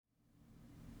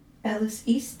Ellis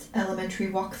East Elementary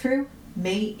Walkthrough,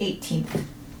 May 18th.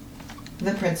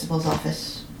 The Principal's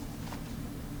Office.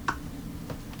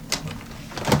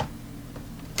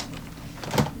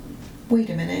 Wait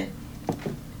a minute.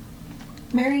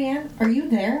 Marianne, are you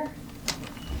there?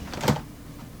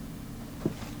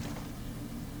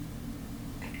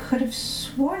 I could have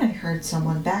sworn I heard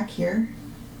someone back here.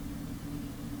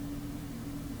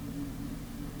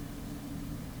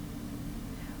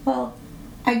 Well,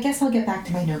 I guess I'll get back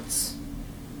to my notes.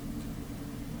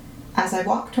 As I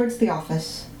walk towards the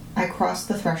office, I cross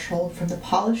the threshold from the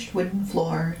polished wooden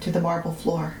floor to the marble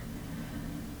floor.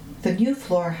 The new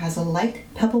floor has a light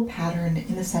pebble pattern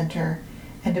in the center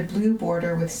and a blue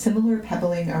border with similar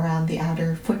pebbling around the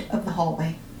outer foot of the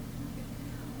hallway.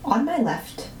 On my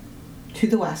left, to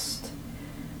the west,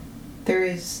 there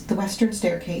is the western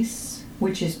staircase,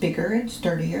 which is bigger and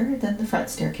sturdier than the front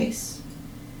staircase.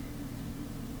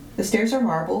 The stairs are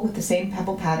marble with the same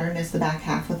pebble pattern as the back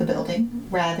half of the building,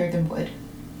 rather than wood.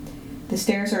 The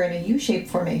stairs are in a U-shaped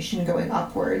formation going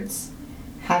upwards,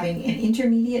 having an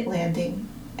intermediate landing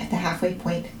at the halfway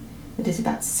point that is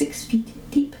about 6 feet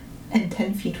deep and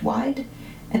 10 feet wide,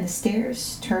 and the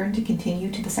stairs turn to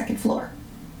continue to the second floor.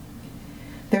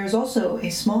 There is also a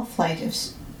small flight of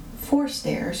 4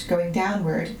 stairs going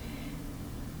downward,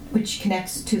 which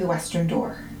connects to the western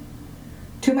door.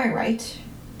 To my right,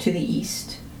 to the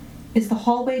east, is the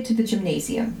hallway to the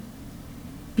gymnasium.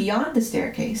 Beyond the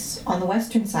staircase, on the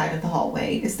western side of the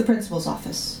hallway, is the principal's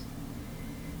office.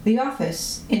 The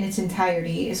office, in its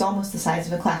entirety, is almost the size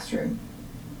of a classroom.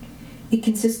 It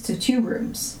consists of 2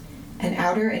 rooms, an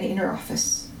outer and inner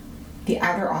office. The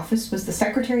outer office was the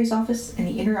secretary's office, and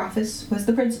the inner office was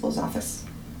the principal's office.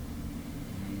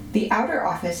 The outer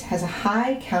office has a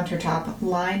high countertop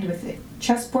lined with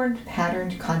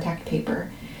chessboard-patterned contact paper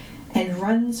and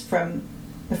runs from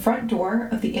the front door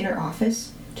of the inner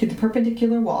office to the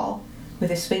perpendicular wall with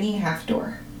a swinging half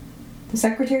door. The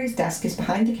secretary's desk is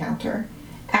behind the counter,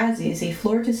 as is a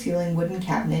floor-to-ceiling wooden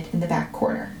cabinet in the back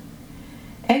corner.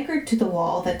 Anchored to the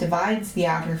wall that divides the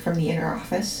outer from the inner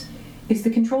office is the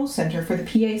control center for the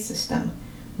PA system,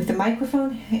 with a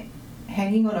microphone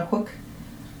hanging on a hook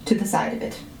to the side of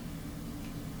it.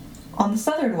 On the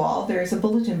southern wall, there is a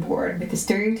bulletin board with the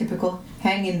stereotypical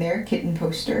hang-in-there kitten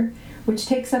poster, which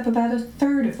takes up about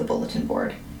 1/3 of the bulletin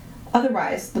board.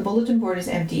 Otherwise, the bulletin board is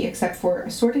empty except for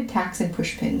assorted tacks and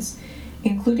pushpins,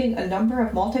 including a number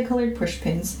of multicolored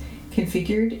pushpins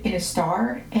configured in a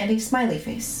star and a smiley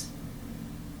face.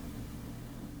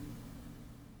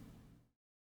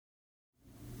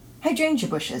 Hydrangea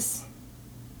bushes.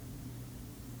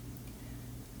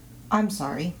 I'm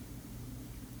sorry.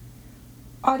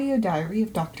 Audio diary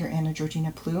of Dr. Anna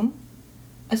Georgina Plume,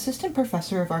 Assistant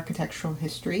Professor of Architectural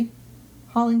History,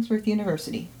 Hollingsworth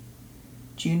University,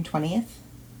 June 20th,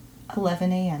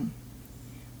 11 a.m.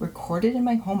 Recorded in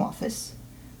my home office,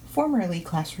 formerly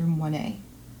Classroom 1A,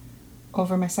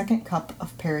 over my second cup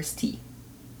of Paris tea.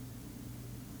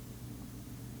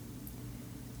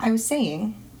 I was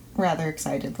saying, rather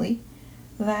excitedly,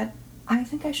 that I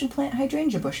think I should plant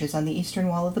hydrangea bushes on the eastern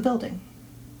wall of the building.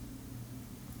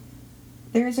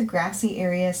 There is a grassy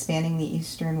area spanning the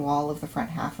eastern wall of the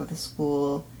front half of the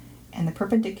school and the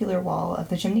perpendicular wall of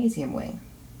the gymnasium wing.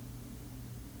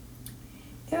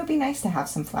 It would be nice to have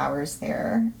some flowers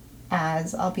there,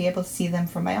 as I'll be able to see them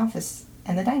from my office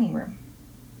and the dining room.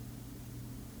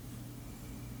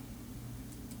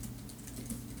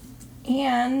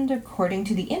 And according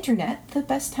to the internet, the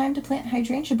best time to plant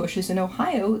hydrangea bushes in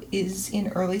Ohio is in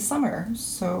early summer,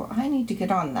 so I need to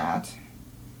get on that.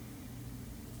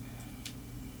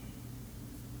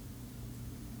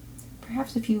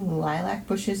 Perhaps a few lilac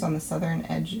bushes on the southern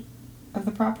edge of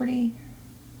the property.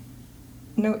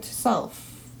 Note to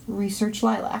self, research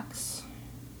lilacs.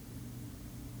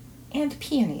 And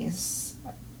peonies.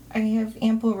 I have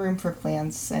ample room for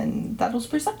plants, and that'll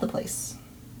spruce up the place.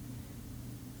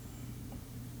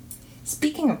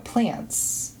 Speaking of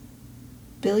plants,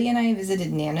 Billy and I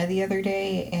visited Nana the other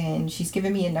day, and she's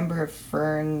given me a number of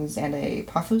ferns and a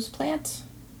pothos plant.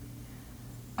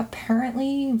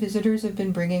 Apparently, visitors have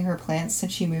been bringing her plants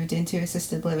since she moved into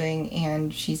assisted living,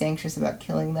 and she's anxious about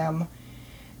killing them,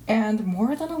 and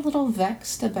more than a little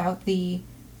vexed about the,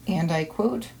 and I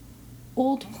quote,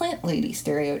 old plant lady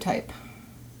stereotype.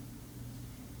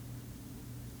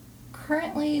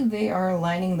 Currently, they are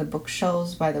lining the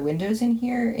bookshelves by the windows in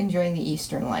here, enjoying the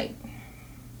eastern light.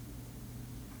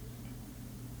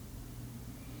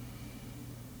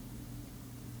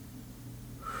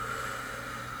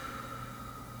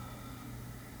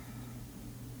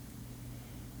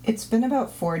 It's been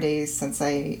about 4 days since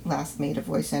I last made a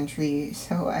voice entry,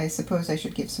 so I suppose I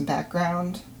should give some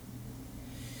background.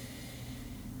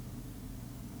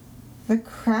 The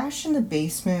crash in the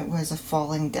basement was a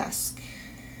falling desk.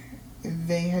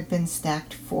 They had been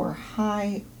stacked 4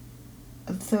 high,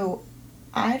 though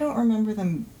I don't remember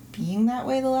them being that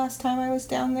way the last time I was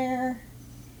down there.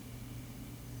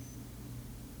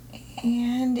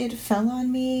 And it fell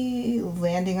on me,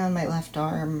 landing on my left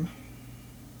arm.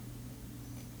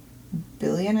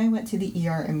 Billy and I went to the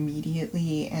ER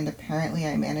immediately, and apparently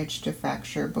I managed to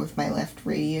fracture both my left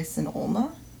radius and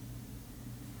ulna.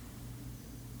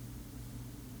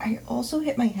 I also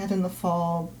hit my head in the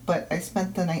fall, but I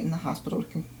spent the night in the hospital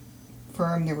to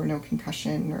confirm there were no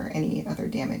concussion or any other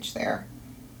damage there.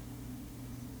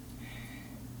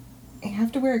 I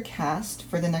have to wear a cast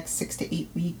for the next 6 to 8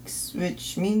 weeks,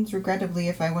 which means, regrettably,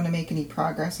 if I want to make any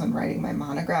progress on writing my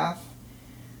monograph,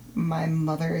 my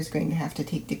mother is going to have to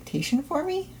take dictation for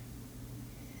me.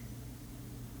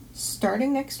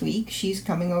 Starting next week, she's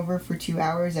coming over for 2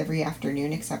 hours every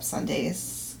afternoon except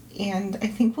Sundays, and I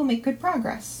think we'll make good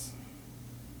progress.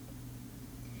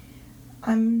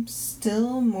 I'm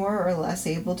still more or less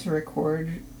able to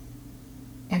record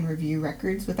and review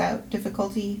records without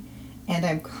difficulty, and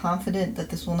I'm confident that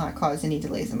this will not cause any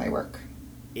delays in my work.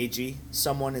 AG,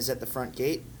 someone is at the front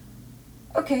gate.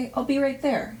 Okay, I'll be right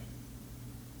there.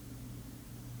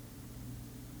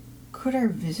 Could our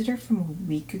visitor from a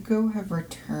week ago have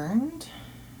returned?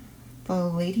 The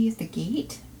lady at the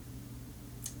gate?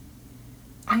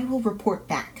 I will report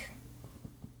back.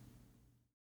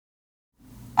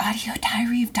 Audio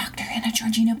diary of Dr. Anna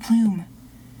Georgina Plume.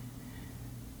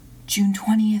 June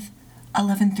 20th,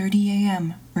 11:30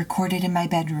 a.m. Recorded in my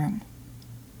bedroom.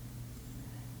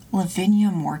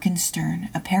 Lavinia Morgenstern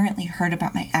apparently heard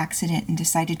about my accident and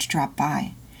decided to drop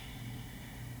by.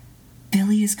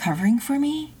 Billy is covering for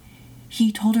me?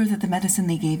 He told her that the medicine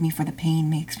they gave me for the pain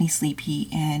makes me sleepy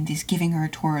and is giving her a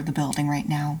tour of the building right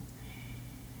now.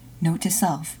 Note to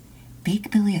self, bake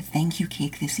Billy a thank you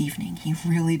cake this evening. He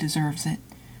really deserves it.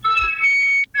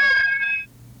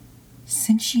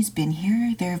 Since she's been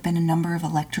here, there have been a number of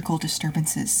electrical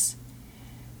disturbances.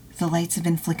 The lights have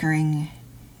been flickering.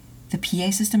 The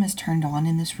PA system is turned on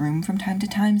in this room from time to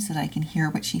time so that I can hear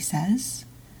what she says.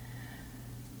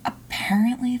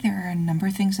 Apparently, there are a number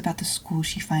of things about the school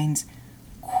she finds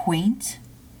quaint,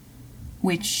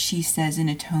 which she says in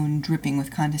a tone dripping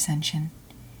with condescension.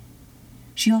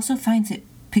 She also finds it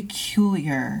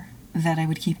peculiar that I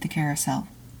would keep the carousel.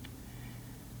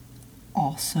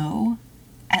 Also,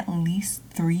 at least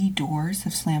 3 doors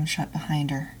have slammed shut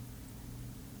behind her.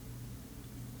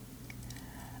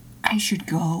 I should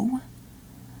go.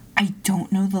 I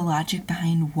don't know the logic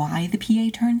behind why the PA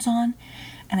turns on,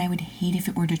 and I would hate if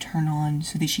it were to turn on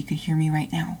so that she could hear me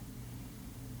right now.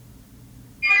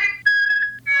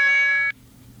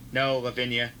 No,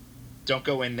 Lavinia, don't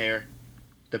go in there.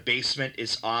 The basement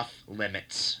is off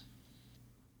limits.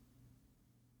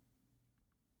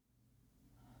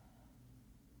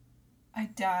 I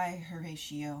die,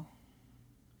 Horatio.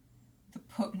 The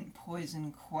potent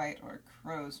poison quite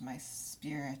o'ercrows my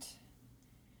spirit.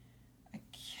 I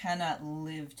cannot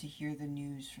live to hear the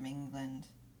news from England,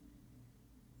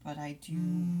 but I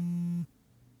do.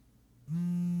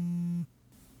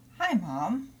 Hi,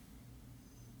 Mom.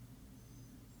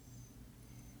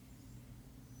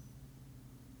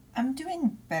 I'm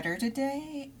doing better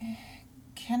today.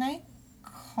 Can I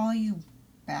call you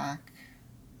back?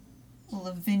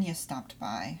 Lavinia stopped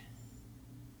by.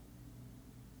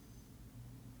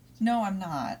 No, I'm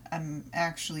not. I'm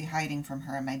actually hiding from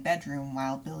her in my bedroom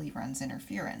while Billy runs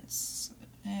interference.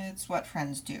 It's what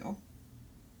friends do.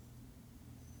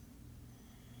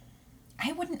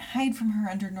 I wouldn't hide from her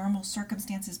under normal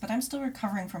circumstances, but I'm still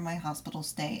recovering from my hospital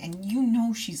stay, and you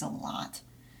know she's a lot.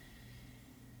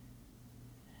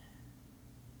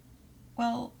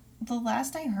 Well, the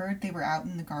last I heard, they were out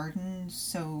in the garden,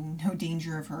 so no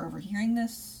danger of her overhearing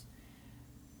this.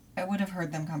 I would have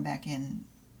heard them come back in,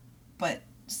 but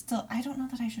still, I don't know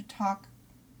that I should talk.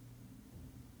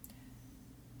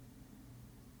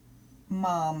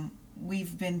 Mom,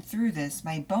 we've been through this.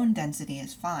 My bone density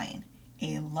is fine.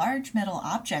 A large metal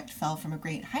object fell from a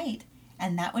great height,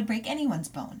 and that would break anyone's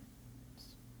bone.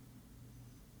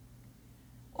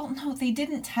 Well, no, they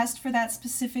didn't test for that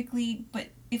specifically, but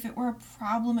if it were a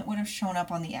problem, it would have shown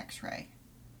up on the x-ray.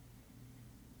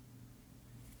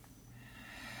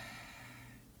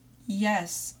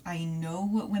 Yes, I know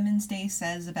what Women's Day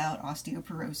says about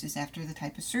osteoporosis after the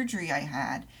type of surgery I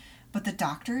had, but the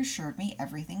doctor assured me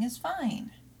everything is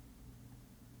fine.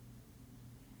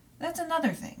 That's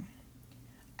another thing.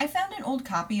 I found an old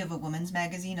copy of a women's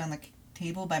magazine on the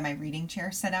table by my reading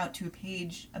chair set out to a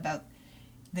page about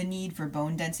the need for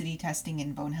bone density testing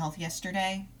in bone health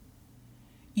yesterday.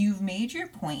 You've made your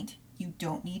point. You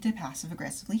don't need to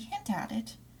passive-aggressively hint at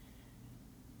it.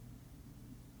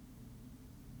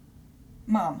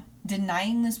 Mom,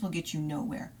 denying this will get you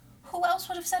nowhere. Who else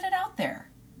would have said it out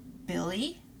there?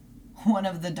 Billy? One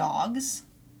of the dogs?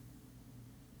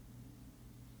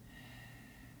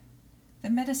 The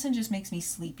medicine just makes me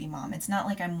sleepy, Mom. It's not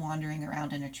like I'm wandering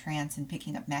around in a trance and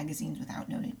picking up magazines without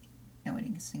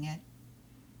noticing it.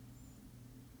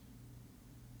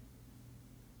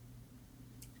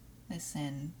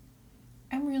 Listen,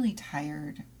 I'm really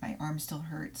tired. My arm still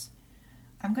hurts.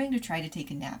 I'm going to try to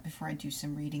take a nap before I do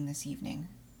some reading this evening.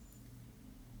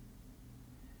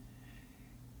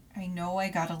 I know I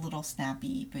got a little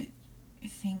snappy, but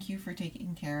thank you for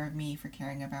taking care of me, for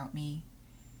caring about me.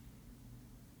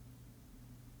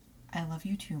 I love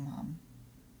you too, Mom.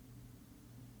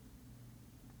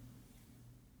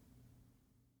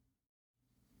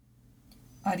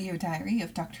 Audio Diary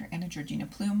of Dr. Anna Georgina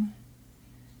Plume,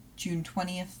 June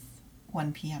 20th,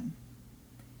 1 p.m.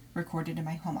 Recorded in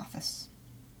my home office.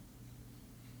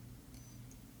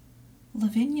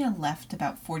 Lavinia left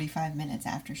about 45 minutes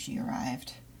after she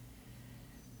arrived.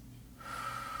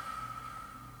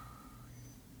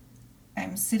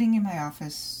 I'm sitting in my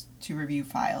office to review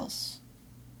files.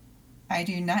 I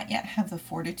do not yet have the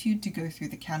fortitude to go through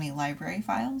the county library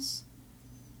files.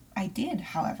 I did,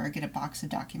 however, get a box of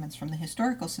documents from the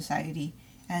Historical Society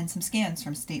and some scans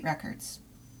from state records.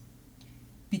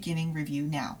 Beginning review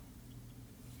now.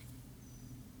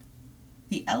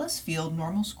 The Ellis Field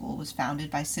Normal School was founded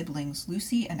by siblings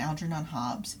Lucy and Algernon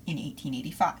Hobbs in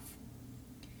 1885.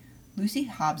 Lucy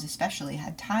Hobbs especially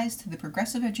had ties to the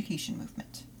progressive education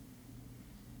movement.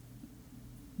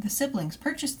 The siblings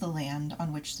purchased the land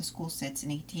on which the school sits in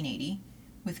 1880,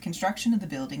 with construction of the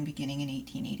building beginning in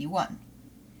 1881.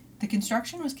 The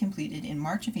construction was completed in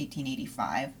March of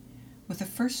 1885, with the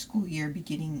first school year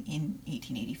beginning in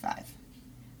 1885.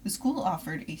 The school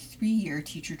offered a 3-year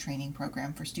teacher training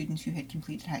program for students who had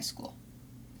completed high school.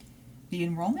 The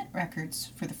enrollment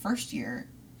records for the first year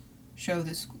show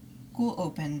the school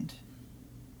opened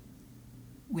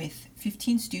with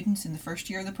 15 students in the first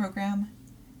year of the program,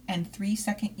 and 3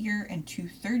 second-year and 2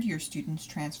 third-year students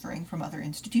transferring from other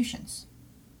institutions.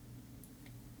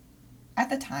 At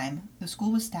the time, the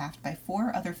school was staffed by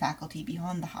 4 other faculty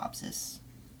beyond the Hobbses.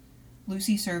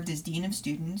 Lucy served as Dean of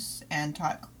Students and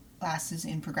taught classes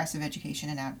in progressive education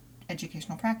and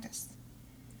educational practice.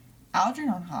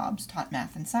 Algernon Hobbs taught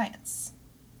math and science.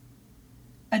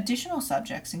 Additional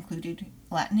subjects included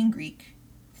Latin and Greek,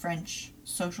 French,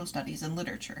 social studies, and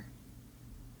literature.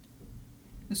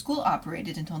 The school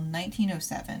operated until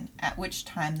 1907, at which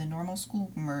time the normal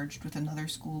school merged with another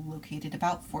school located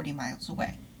about 40 miles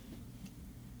away.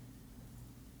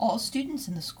 All students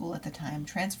in the school at the time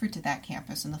transferred to that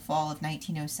campus in the fall of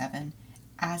 1907,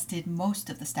 as did most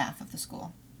of the staff of the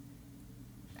school.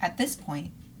 At this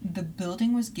point, the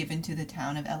building was given to the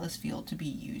town of Ellisfield to be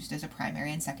used as a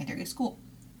primary and secondary school.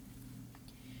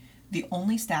 The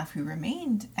only staff who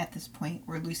remained at this point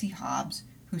were Lucy Hobbs,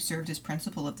 who served as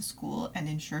principal of the school and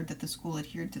ensured that the school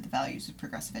adhered to the values of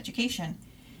progressive education,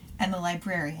 and the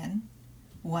librarian,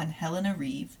 one Helena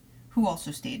Reeve, who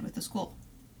also stayed with the school.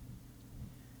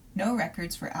 No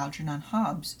records for Algernon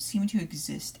Hobbs seem to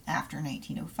exist after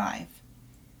 1905,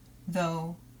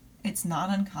 though it's not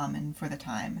uncommon for the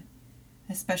time,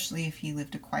 especially if he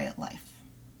lived a quiet life.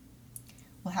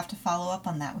 We'll have to follow up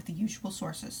on that with the usual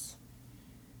sources: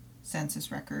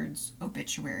 census records,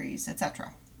 obituaries,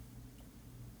 etc.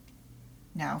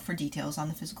 Now for details on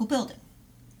the physical building.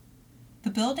 The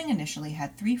building initially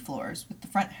had 3 floors, with the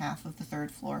front half of the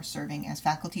 3rd floor serving as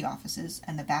faculty offices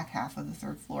and the back half of the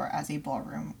 3rd floor as a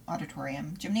ballroom,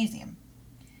 auditorium, gymnasium.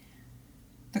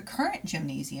 The current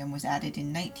gymnasium was added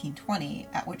in 1920,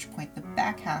 at which point the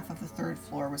back half of the 3rd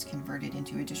floor was converted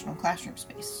into additional classroom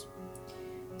space.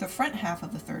 The front half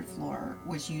of the 3rd floor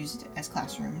was used as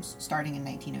classrooms starting in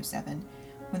 1907,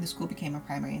 when the school became a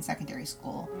primary and secondary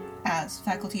school, as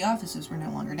faculty offices were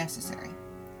no longer necessary.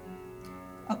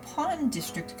 Upon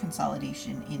district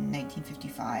consolidation in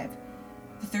 1955,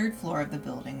 the 3rd floor of the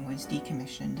building was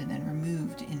decommissioned and then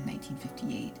removed in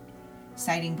 1958,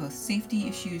 citing both safety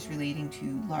issues relating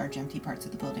to large empty parts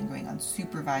of the building going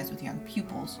unsupervised with young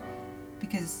pupils,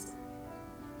 because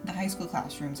the high school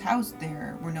classrooms housed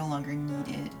there were no longer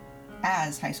needed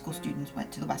as high school students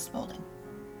went to the West Building.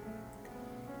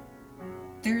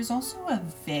 There is also a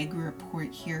vague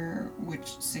report here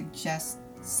which suggests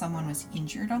someone was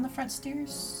injured on the front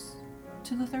stairs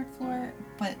to the 3rd floor,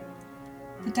 but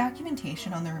the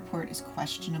documentation on the report is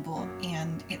questionable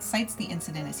and it cites the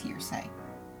incident as hearsay.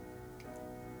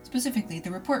 Specifically,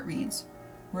 the report reads,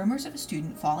 "Rumors of a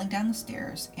student falling down the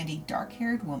stairs and a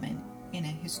dark-haired woman in a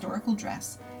historical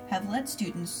dress have led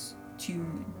students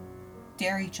to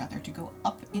dare each other to go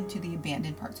up into the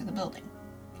abandoned parts of the building.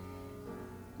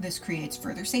 This creates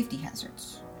further safety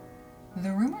hazards.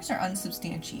 The rumors are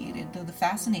unsubstantiated, though the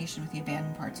fascination with the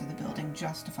abandoned parts of the building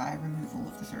justify removal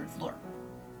of the third floor.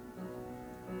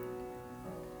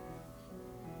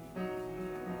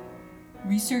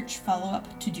 Research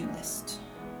follow-up to-do list.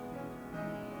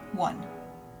 1.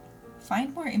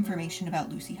 Find more information about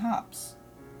Lucy Hobbs.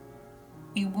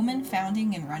 A woman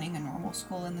founding and running a normal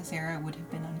school in this era would have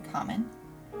been uncommon,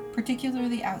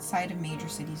 particularly outside of major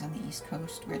cities on the East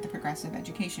Coast, where the progressive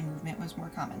education movement was more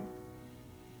common.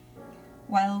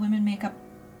 While women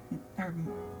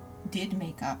did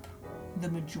make up the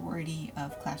majority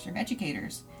of classroom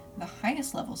educators, the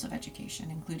highest levels of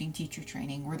education, including teacher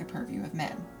training, were the purview of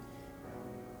men.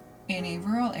 In a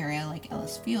rural area like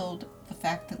Ellis Field, the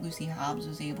fact that Lucy Hobbs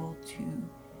was able to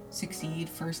succeed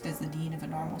first as the dean of a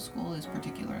normal school is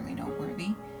particularly noteworthy,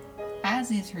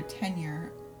 as is her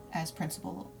tenure as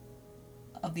principal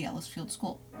of the Ellis Field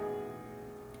School.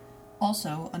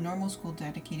 Also, a normal school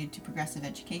dedicated to progressive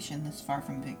education this far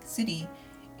from a big city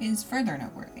is further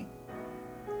noteworthy.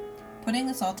 Putting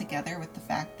this all together with the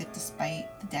fact that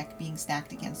despite the deck being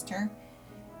stacked against her,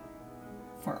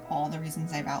 for all the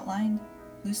reasons I've outlined,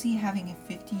 Lucy having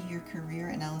a 50-year career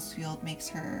in Ellis Field makes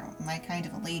her my kind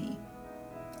of a lady.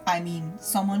 I mean,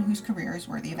 someone whose career is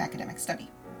worthy of academic study.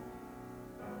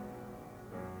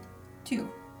 2.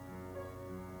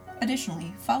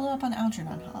 Additionally, follow up on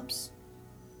Algernon Hobbs.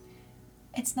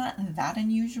 It's not that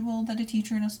unusual that a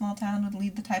teacher in a small town would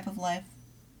lead the type of life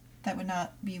that would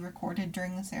not be recorded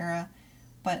during this era,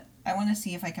 but I want to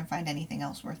see if I can find anything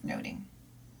else worth noting.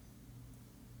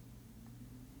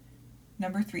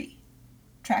 Number 3.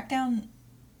 Track down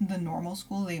the normal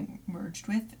school they merged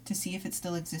with to see if it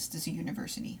still exists as a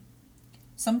university.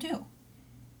 Some do.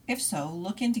 If so,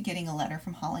 look into getting a letter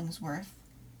from Hollingsworth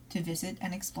to visit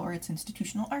and explore its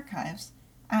institutional archives,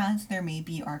 as there may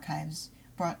be archives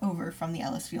brought over from the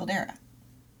Ellis Field era.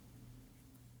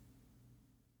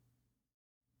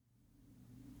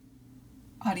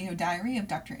 Audio diary of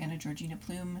Dr. Anna Georgina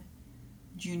Plume,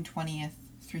 June 20th,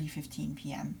 3:15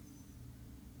 p.m.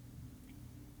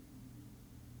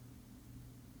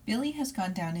 Billy has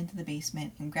gone down into the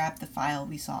basement and grabbed the file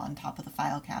we saw on top of the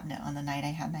file cabinet on the night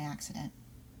I had my accident.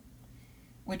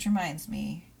 Which reminds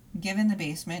me, given the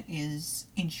basement is,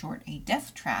 in short, a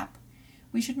death trap,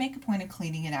 we should make a point of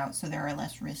cleaning it out so there are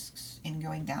less risks in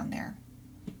going down there.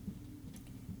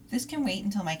 This can wait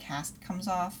until my cast comes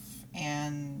off,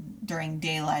 and during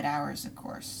daylight hours, of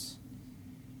course.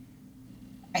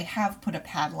 I have put a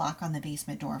padlock on the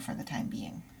basement door for the time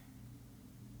being.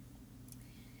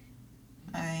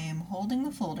 I am holding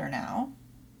the folder now.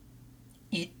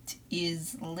 It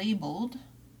is labeled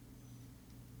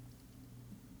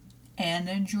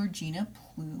Anna Georgina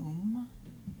Plume,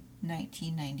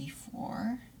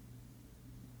 1994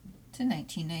 to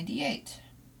 1998.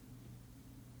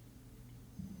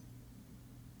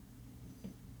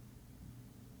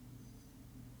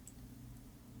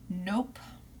 Nope.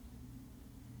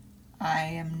 I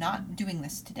am not doing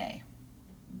this today.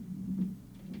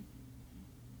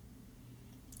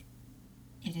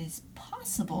 It is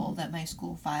possible that my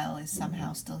school file is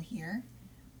somehow still here,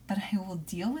 but I will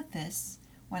deal with this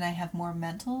when I have more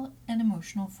mental and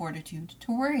emotional fortitude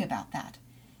to worry about that.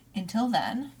 Until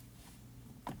then,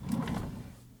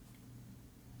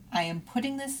 I am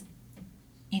putting this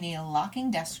in a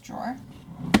locking desk drawer.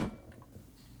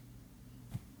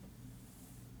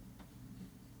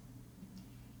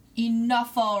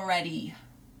 Enough already!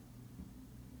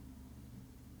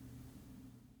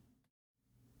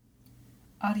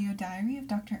 Audio diary of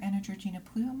Dr. Anna Georgina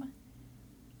Plume,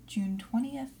 June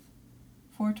 20th,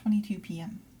 4:22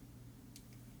 p.m.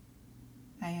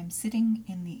 I am sitting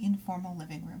in the informal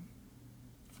living room,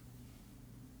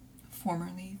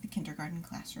 formerly the kindergarten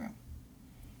classroom.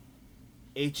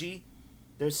 AG,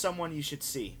 there's someone you should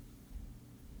see.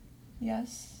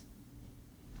 Yes?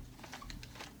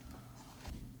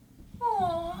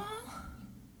 Aww.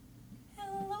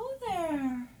 Hello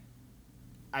there.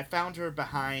 I found her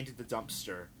behind the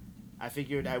dumpster. I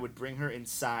figured I would bring her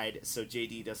inside so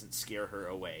JD doesn't scare her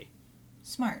away.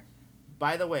 Smart.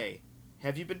 By the way,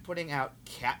 have you been putting out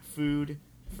cat food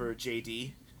for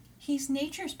JD? He's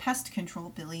nature's pest control,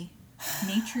 Billy.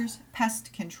 Nature's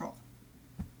pest control.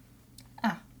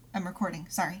 Ah, I'm recording,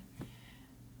 sorry.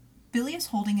 Billy is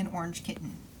holding an orange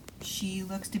kitten. She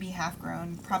looks to be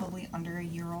half-grown, probably under a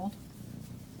year old.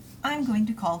 I'm going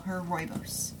to call her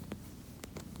Roybos.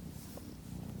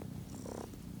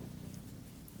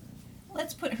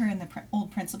 Let's put her in the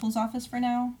old principal's office for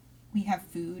now. We have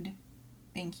food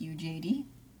Thank you, JD.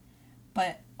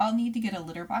 But I'll need to get a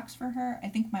litter box for her. I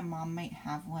think my mom might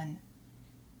have one.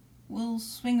 We'll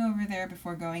swing over there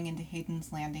before going into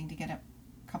Hayden's Landing to get a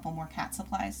couple more cat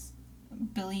supplies.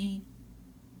 Billy,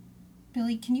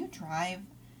 can you drive?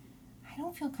 I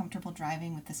don't feel comfortable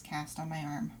driving with this cast on my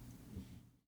arm.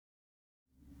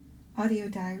 Audio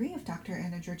Diary of Dr.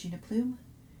 Anna Georgina Plume,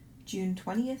 June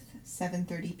 20th,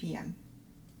 7:30 p.m.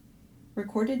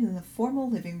 Recorded in the formal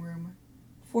living room,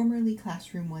 formerly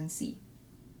Classroom 1C.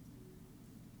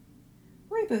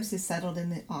 Roybos is settled in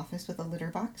the office with a litter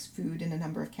box, food, and a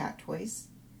number of cat toys.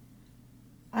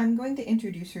 I'm going to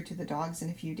introduce her to the dogs in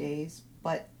a few days,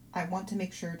 but I want to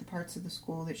make sure the parts of the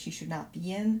school that she should not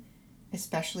be in,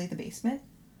 especially the basement,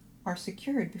 are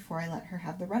secured before I let her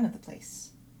have the run of the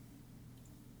place.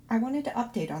 I wanted to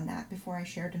update on that before I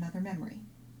shared another memory.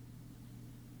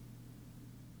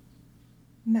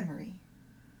 Memory.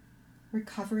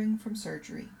 Recovering from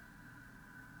surgery.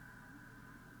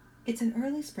 It's an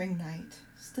early spring night,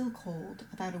 still cold,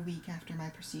 about a week after my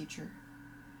procedure.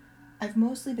 I've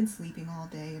mostly been sleeping all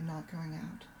day and not going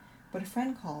out, but a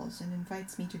friend calls and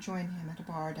invites me to join him at a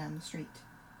bar down the street.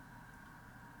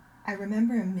 I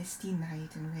remember a misty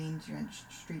night and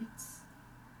rain-drenched streets.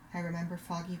 I remember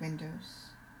foggy windows.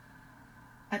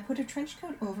 I put a trench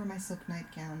coat over my silk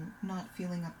nightgown, not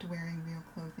feeling up to wearing real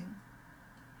clothing.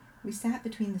 We sat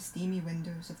between the steamy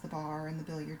windows of the bar and the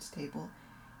billiards table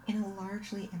in a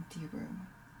largely empty room.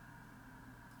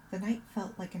 The night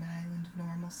felt like an island of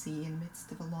normalcy in the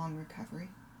midst of a long recovery.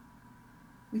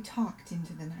 We talked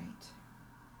into the night.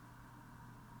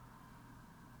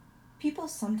 People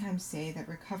sometimes say that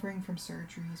recovering from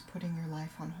surgery is putting your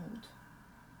life on hold.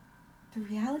 The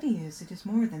reality is it is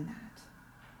more than that.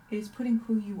 It is putting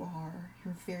who you are,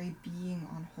 your very being,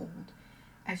 on hold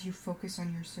as you focus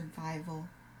on your survival,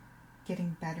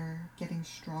 getting better, getting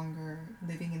stronger,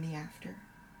 living in the after.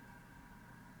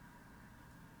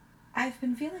 I've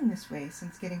been feeling this way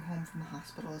since getting home from the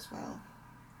hospital as well.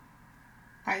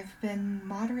 I've been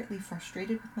moderately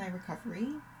frustrated with my recovery,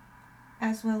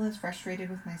 as well as frustrated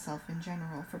with myself in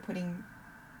general for putting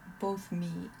both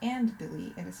me and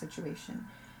Billy in a situation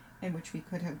in which we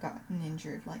could have gotten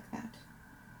injured like that.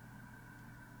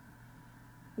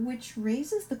 Which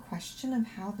raises the question of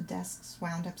how the desks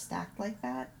wound up stacked like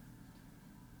that.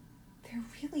 There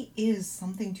really is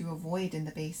something to avoid in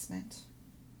the basement.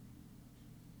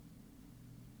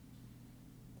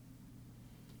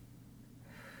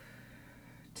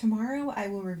 Tomorrow I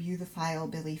will review the file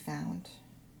Billy found.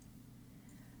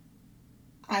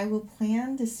 I will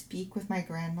plan to speak with my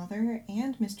grandmother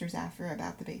and Mr. Zaffer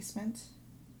about the basement.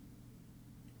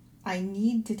 I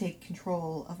need to take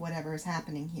control of whatever is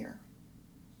happening here.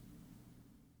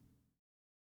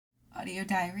 Audio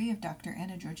Diary of Dr.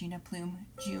 Anna Georgina Plume,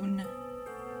 June...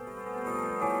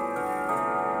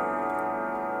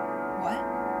 What?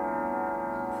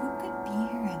 Who could be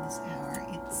here in this hour?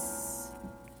 It's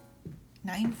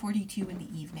 9:42 in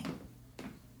the evening.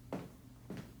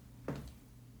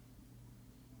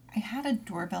 I had a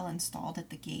doorbell installed at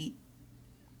the gate.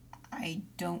 I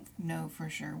don't know for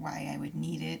sure why I would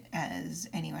need it, as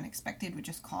anyone expected would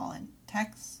just call and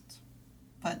text,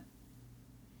 but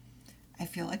I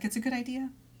feel like it's a good idea.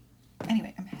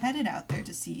 Anyway, I'm headed out there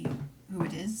to see who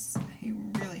it is. I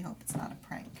really hope it's not a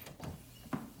prank.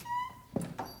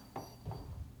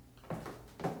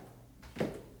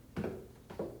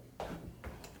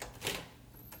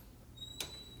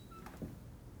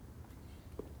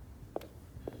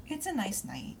 It's a nice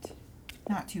night.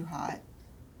 Not too hot.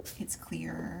 It's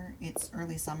clear. It's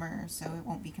early summer, so it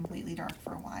won't be completely dark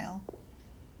for a while.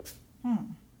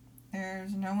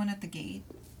 There's no one at the gate.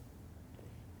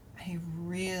 I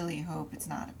really hope it's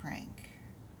not a prank.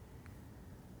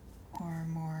 Or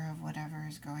more of whatever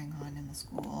is going on in the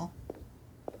school.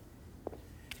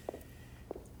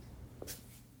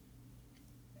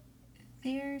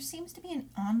 There seems to be an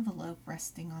envelope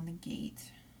resting on the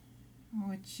gate,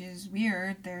 which is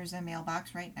weird. There's a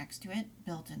mailbox right next to it,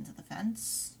 built into the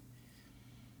fence.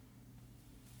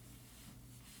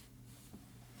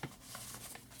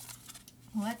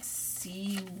 Let's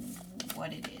see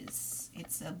what it is.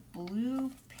 It's a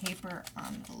blue paper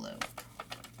envelope.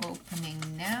 Opening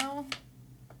now.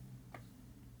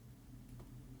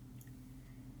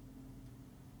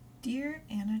 Dear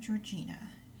Anna Georgina,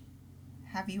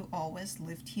 have you always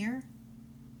lived here?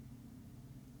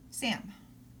 Sam.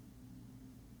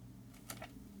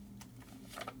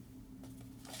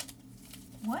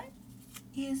 What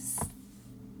is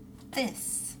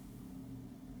this?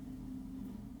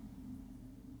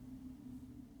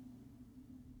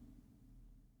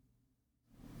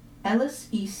 Ellis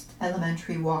East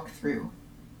Elementary Walkthrough,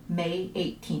 May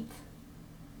 18th.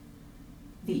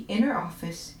 The inner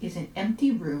office is an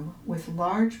empty room with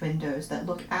large windows that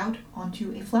look out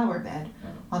onto a flower bed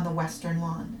on the western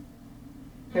lawn.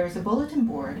 There is a bulletin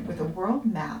board with a world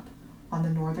map on the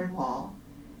northern wall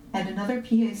and another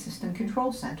PA system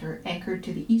control center anchored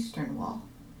to the eastern wall.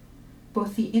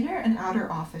 Both the inner and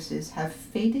outer offices have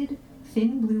faded,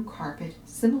 thin blue carpet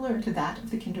similar to that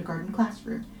of the kindergarten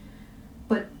classroom,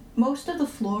 but most of the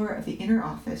floor of the inner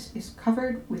office is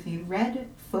covered with a red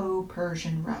faux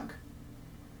Persian rug.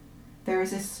 There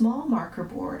is a small marker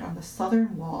board on the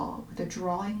southern wall with a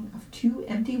drawing of two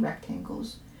empty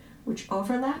rectangles which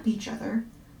overlap each other,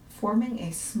 forming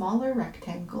a smaller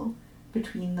rectangle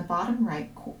between the bottom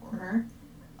right corner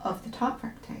of the top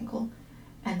rectangle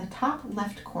and the top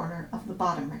left corner of the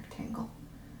bottom rectangle.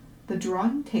 The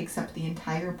drawing takes up the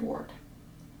entire board.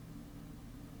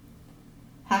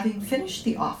 Having finished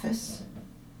the office,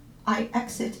 I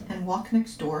exit and walk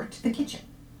next door to the kitchen.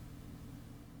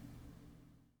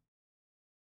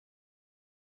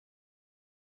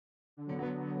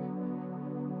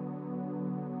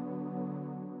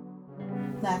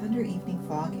 Lavender Evening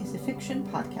Fog is a fiction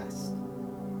podcast.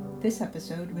 This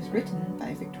episode was written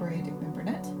by Victoria Dickman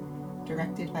Burnett,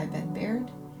 directed by Ben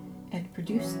Baird, and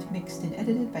produced, mixed, and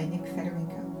edited by Nick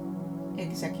Federico.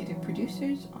 Executive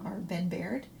producers are Ben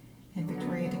Baird and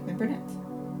Victoria Dickman Burnett.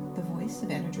 The voice of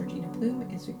Anna Georgina Bloom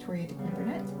is Victoria Dickman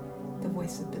Burnett. The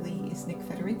voice of Billy is Nick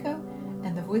Federico,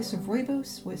 and the voice of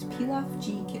Roybos was Pilaf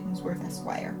G. Kittensworth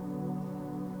Esquire.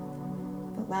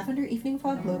 The Lavender Evening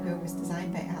Fog logo was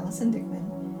designed by Allison Dickman,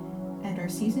 and our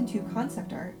Season 2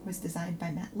 concept art was designed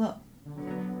by Matt Lowe.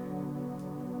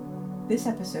 This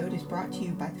episode is brought to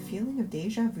you by the feeling of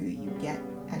deja vu you get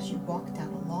as you walk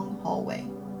down a long hallway.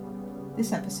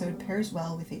 This episode pairs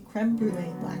well with a creme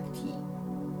brulee black tea.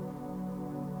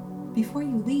 Before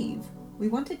you leave, we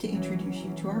wanted to introduce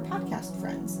you to our podcast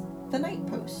friends, The Night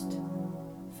Post.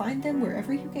 Find them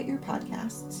wherever you get your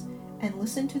podcasts and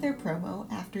listen to their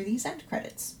promo after these end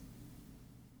credits.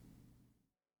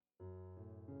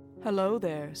 Hello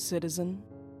there, citizen.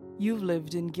 You've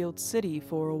lived in Guild City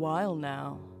for a while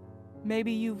now.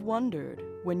 Maybe you've wondered,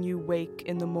 when you wake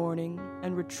in the morning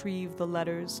and retrieve the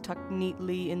letters tucked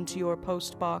neatly into your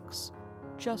postbox,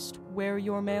 just where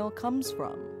your mail comes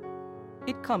from.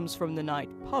 It comes from the Night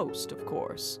Post, of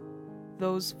course.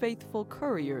 Those faithful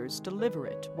couriers deliver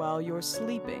it while you're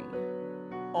sleeping.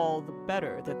 All the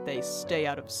better that they stay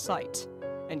out of sight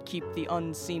and keep the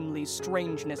unseemly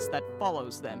strangeness that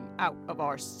follows them out of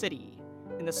our city,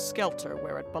 in the skelter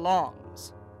where it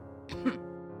belongs.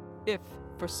 If,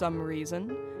 for some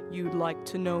reason, you'd like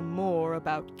to know more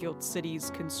about Guild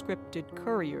City's conscripted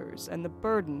couriers and the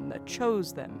burden that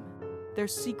chose them, their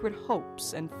secret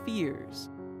hopes and fears,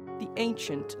 the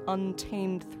ancient,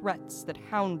 untamed threats that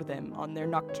hound them on their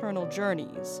nocturnal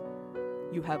journeys,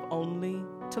 you have only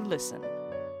to listen.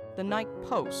 The Night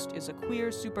Post is a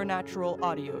queer supernatural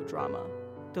audio drama,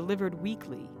 delivered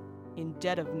weekly, in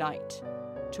dead of night,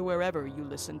 to wherever you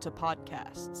listen to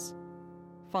podcasts.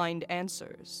 Find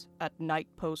answers at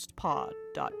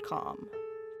nightpostpod.com.